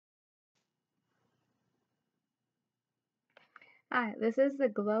Hi, this is the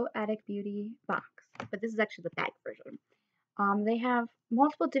Glow Addict Beauty box, but this is actually the bag version. They have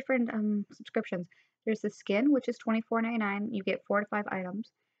multiple different subscriptions. There's the skin, which is $24.99. You get 4 to 5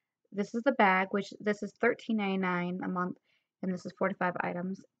 items. This is the bag, which this is $13.99 a month, and this is 4 to 5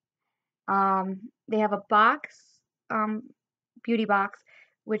 items. They have a box, um, beauty box,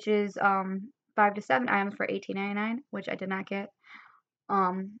 which is 5 to 7 items for $18.99, which I did not get.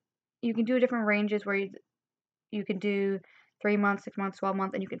 Um, you can do different ranges where you can do 3 months, 6 months, 12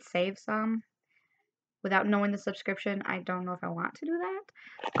 months, and you can save some without knowing the subscription. I don't know if I want to do that.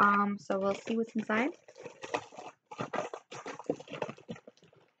 So we'll see what's inside.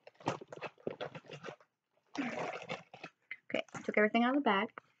 Okay, I took everything out of the bag.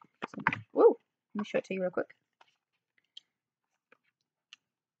 So, woo! Let me show it to you real quick.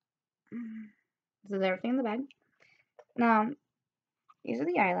 This is everything in the bag. Now, these are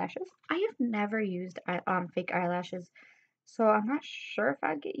the eyelashes. I have never used fake eyelashes, so I'm not sure if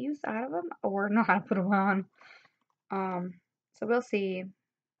I'd get use out of them or know how to put them on. So we'll see.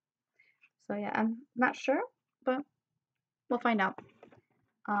 So yeah, I'm not sure, but we'll find out.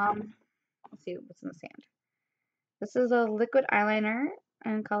 Let's see what's in the sand. This is a liquid eyeliner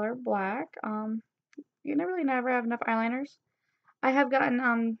in color black. You really never have enough eyeliners. I have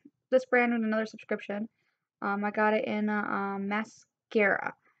gotten this brand with another subscription. I got it in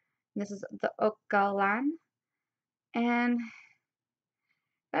mascara. This is the Okalan, and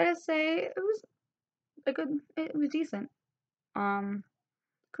I just say it was it was decent. Um,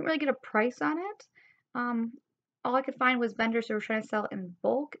 couldn't really get a price on it. Um, all I could find was vendors who were trying to sell it in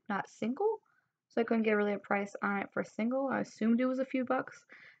bulk, not single. So I couldn't get really a price on it for single. I assumed it was a few bucks.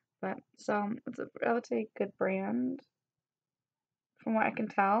 But so it's a relatively good brand from what I can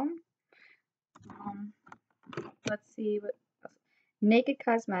tell. Um, let's see what else. Naked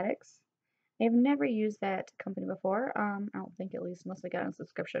Cosmetics. I've never used that company before. I don't think, at least, unless I got a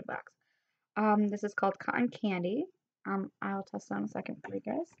subscription box. This is called Cotton Candy. I'll test it in a second for you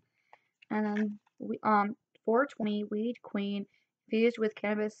guys. And then 420 Weed Queen infused with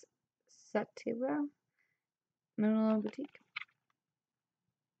cannabis sativa mineral boutique.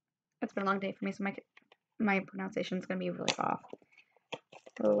 It's been a long day for me, so my pronunciation is gonna be really off.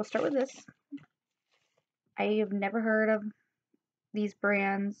 So we'll start with this. I have never heard of these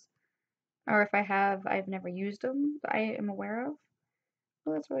brands, or if I have, I've never used them, but I am aware of.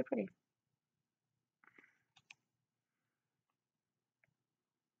 Oh, that's really pretty.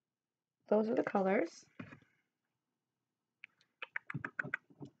 Those are the colors.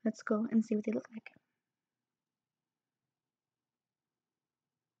 Let's go and see what they look like.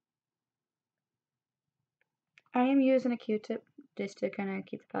 I am using a Q-tip just to kind of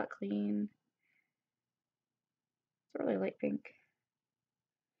keep the pot clean. It's a really light pink.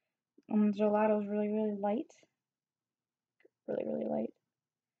 Gelato is really light. Really light.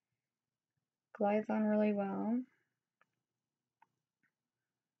 Glides on really well.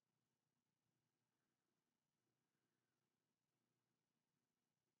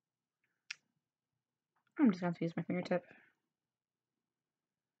 I'm just going to use my fingertip.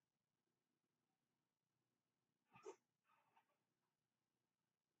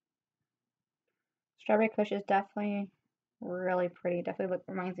 Strawberry Kush is definitely really pretty. Definitely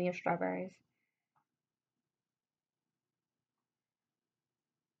reminds me of strawberries.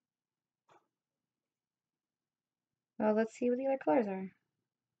 Well, let's see what the other colors are.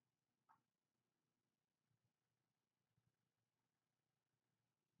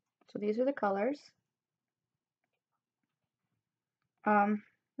 So these are the colors.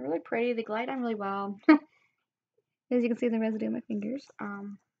 Really pretty. They glide on really well. As you can see, the residue on my fingers.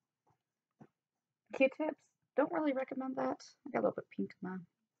 Q-tips. Don't really recommend that. I got a little bit pink in my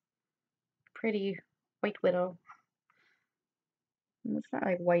pretty white widow. It's not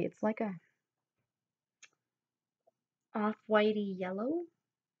like white. It's like a off-whitey yellow.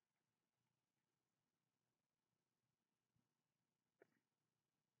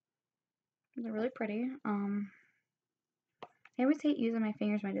 They're really pretty. I always hate using my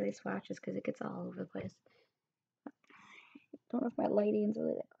fingers in my daily swatches because it gets all over the place. Don't know if my lighting's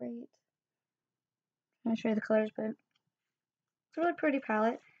really that great. I'm gonna show you the colors, but it's a really pretty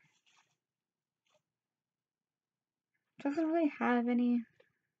palette. Doesn't really have any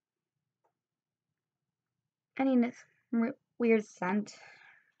weird scent.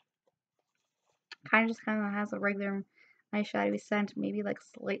 Kind of just kind of has a regular eyeshadowy scent, maybe like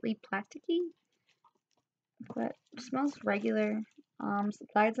slightly plasticky, but it smells regular.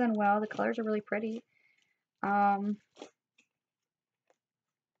 Glides on well. The colors are really pretty.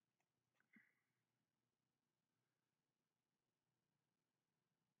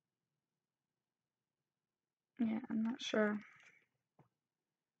 Yeah, I'm not sure.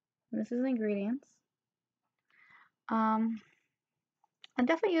 This is the ingredients. I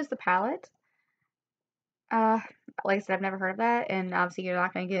definitely use the palette. Like I said, I've never heard of that, and obviously you're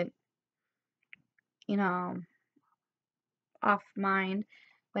not gonna get, you know, off mind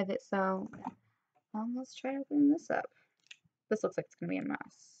with it. So, let's try opening this up. This looks like it's gonna be a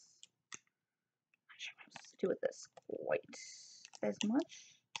mess. I should not do with this quite as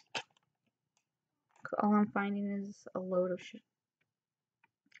much. All I'm finding is a load of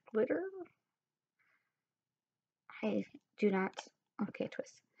glitter. I do not. Okay,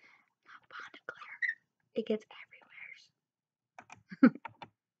 twist. Bond glitter. It gets everywhere.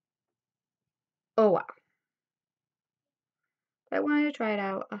 Oh wow. I wanted to try it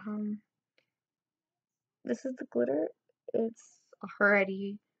out. This is the glitter. It's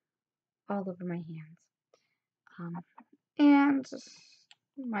already all over my hands. And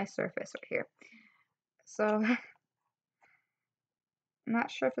my surface right here. So I'm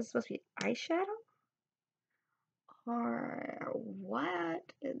not sure if it's supposed to be eyeshadow or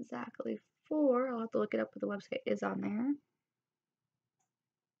what exactly for. I'll have to look it up, but the website is on there.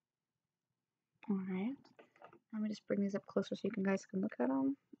 Alright. Let me just bring these up closer so you guys can look at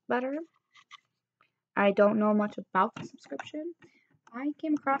them better. I don't know much about the subscription. I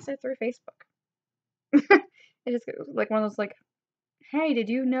came across it through Facebook. It just was like one of those like, hey, did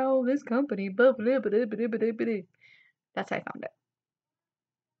you know this company? Blah, blah, blah, blah, blah, blah. That's how I found it.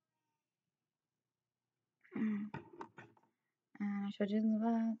 And I showed you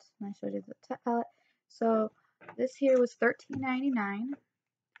that, and I showed you the palette. So this here was $13.99.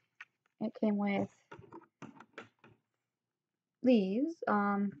 It came with these.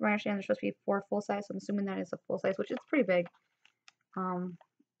 From my understanding, they're supposed to be 4 full size, so I'm assuming that is a full size, which is pretty big.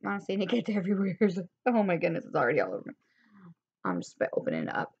 Honestly, and it gets everywhere. Oh my goodness, it's already all over me. I'm just opening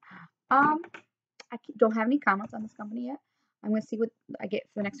it up. I don't have any comments on this company yet. I'm gonna see what I get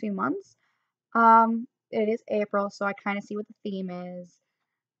for the next few months. It is April, so I kind of see what the theme is.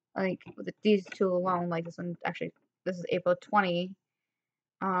 Like with these two alone, like this one actually, this is April 20.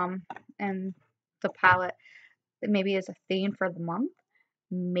 And the palette maybe is a theme for the month.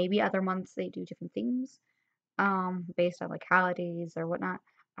 Maybe other months they do different themes, based on like holidays or whatnot.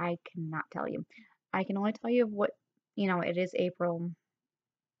 I cannot tell you. I can only tell you what, it is April.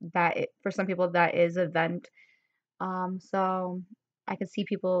 For some people that is event. So I can see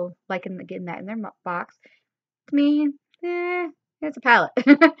people liking getting that in their box. To me, it's a palette.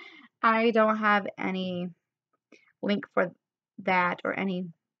 I don't have any link for that or any.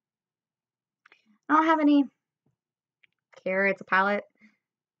 I don't have any care. It's a palette.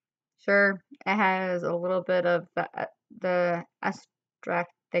 Sure, it has a little bit of the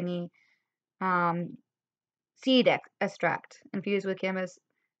extract thingy, um, seed extract infused with cannabis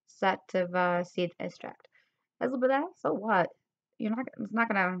sativa seed extract. Has a little bit of that. So what? It's not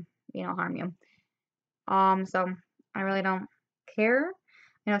gonna, harm you. So I really don't care.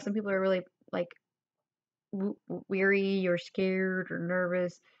 I know some people are really like weary or scared or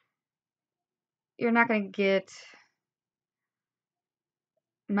nervous. You're not gonna get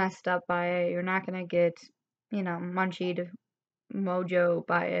messed up by it. You're not gonna get, munchied mojo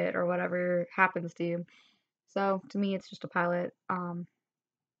by it or whatever happens to you. So to me, it's just a palette.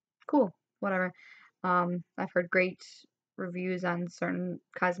 Cool, whatever. I've heard great reviews on certain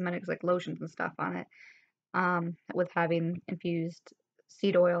cosmetics like lotions and stuff on it. With having infused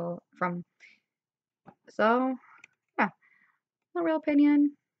seed oil from. So yeah, no real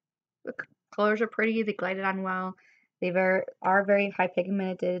opinion. The colors are pretty. They glided on well. They are very high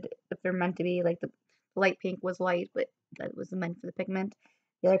pigmented if they're meant to be. Like the light pink was light, but that was meant for the pigment.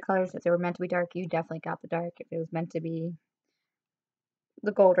 The other colors, if they were meant to be dark, you definitely got the dark. If it was meant to be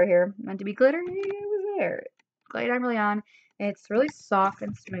the gold right here, meant to be glitter, it was there. Glide on really on. It's really soft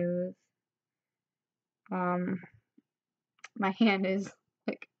and smooth. My hand is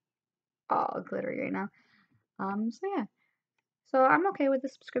like all glittery right now. So yeah. So I'm okay with the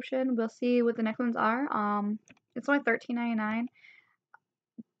subscription. We'll see what the next ones are. It's only $13.99.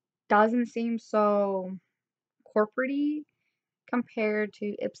 Doesn't seem so corporate-y compared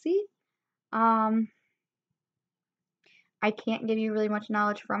to Ipsy. I can't give you really much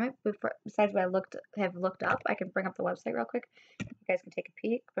knowledge from it besides what have looked up. I can bring up the website real quick. You guys can take a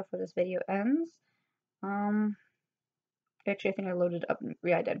peek before this video ends. Actually, I think I loaded up.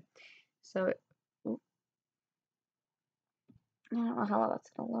 Yeah, I did. So, I don't know how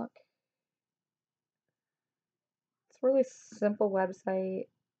that's gonna look. It's a really simple website.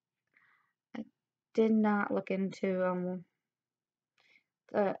 I did not look into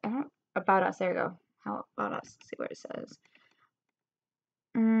about us. There you go. How about us? Let's see what it says.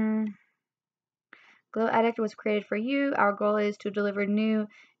 Glow Addict was created for you. Our goal is to deliver new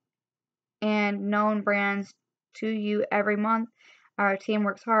and known brands to you every month. Our team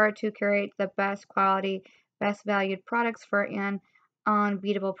works hard to curate the best quality, best valued products for an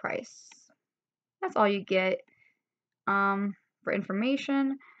unbeatable price. That's all you get. For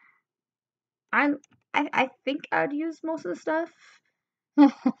information, I I think I'd use most of the stuff.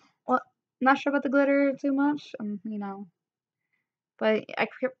 Well, not sure about the glitter too much, but I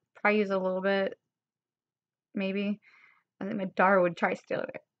could probably use a little bit, maybe. I think my daughter would try stealing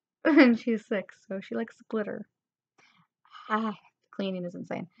it, and she's 6, so she likes glitter. Ah, cleaning is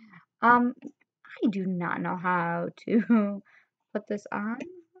insane. Um, I do not know how to put this on.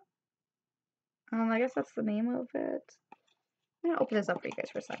 I guess that's the name of it. I'm gonna open this up for you guys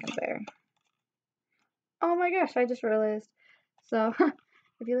for a second there. Oh my gosh, I just realized. So,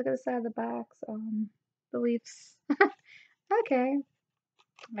 if you look at the side of the box, the leaves. Okay,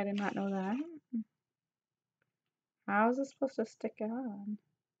 I did not know that. How is this supposed to stick on?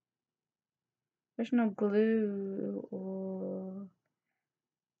 There's no glue or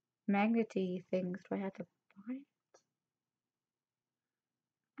magnety things. Do I have to buy it?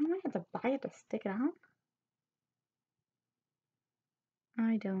 I might have to buy it to stick it on?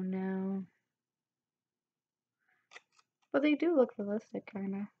 I don't know. But they do look realistic,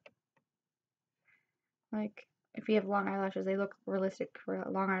 kinda. Like, if you have long eyelashes, they look realistic for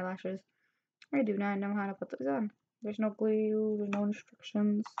long eyelashes. I do not know how to put those on. There's no glue, there's no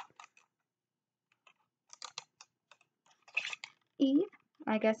instructions.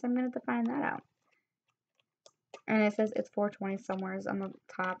 I guess I'm gonna have to find that out. And it says it's 420 somewhere on the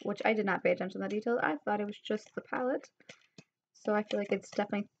top, which I did not pay attention to the detail. I thought it was just the palette. So I feel like it's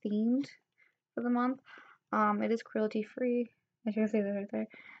definitely themed for the month. It is cruelty free. I should say that right there.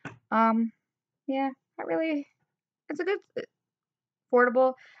 Yeah, not really. It's a good,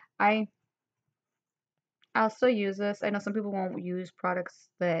 affordable. I'll still use this. I know some people won't use products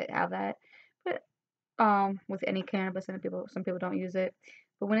that have that, but with any cannabis, and some people don't use it.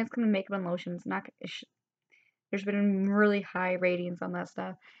 But when it's gonna makeup and lotion, it's not. There's been really high ratings on that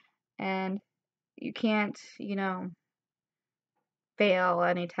stuff, and you can't, fail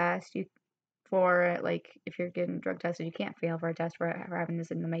any test. For it, like if you're getting drug tested, you can't fail for a test for having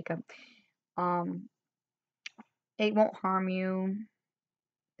this in the makeup. Um, it won't harm you.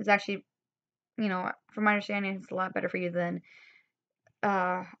 It's actually, from my understanding, it's a lot better for you than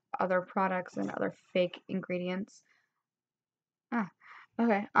uh other products and other fake ingredients. Ah,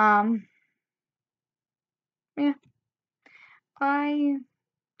 okay. Yeah, I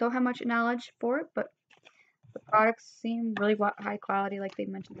don't have much knowledge for it, but the products seem really high quality, like they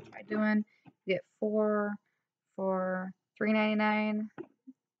mentioned to try doing. You get 4 for $3.99.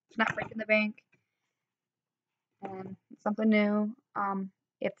 It's not breaking the bank, and something new.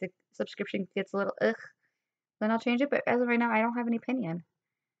 If the subscription gets a little ugh, then I'll change it. But as of right now, I don't have any opinion.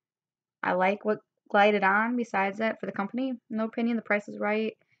 I like what glided on. Besides that, for the company, no opinion. The price is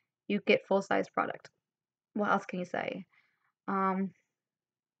right. You get full size product. What else can you say? Um,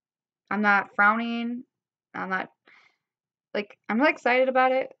 I'm not frowning. I'm not I'm not excited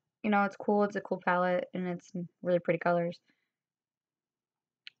about it. It's cool. It's a cool palette and it's really pretty colors.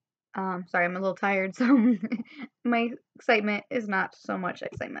 Sorry, I'm a little tired, so my excitement is not so much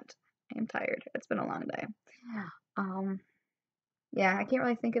excitement. I am tired. It's been a long day. Um, yeah, I can't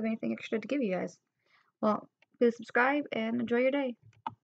really think of anything extra to give you guys. Well, please subscribe and enjoy your day.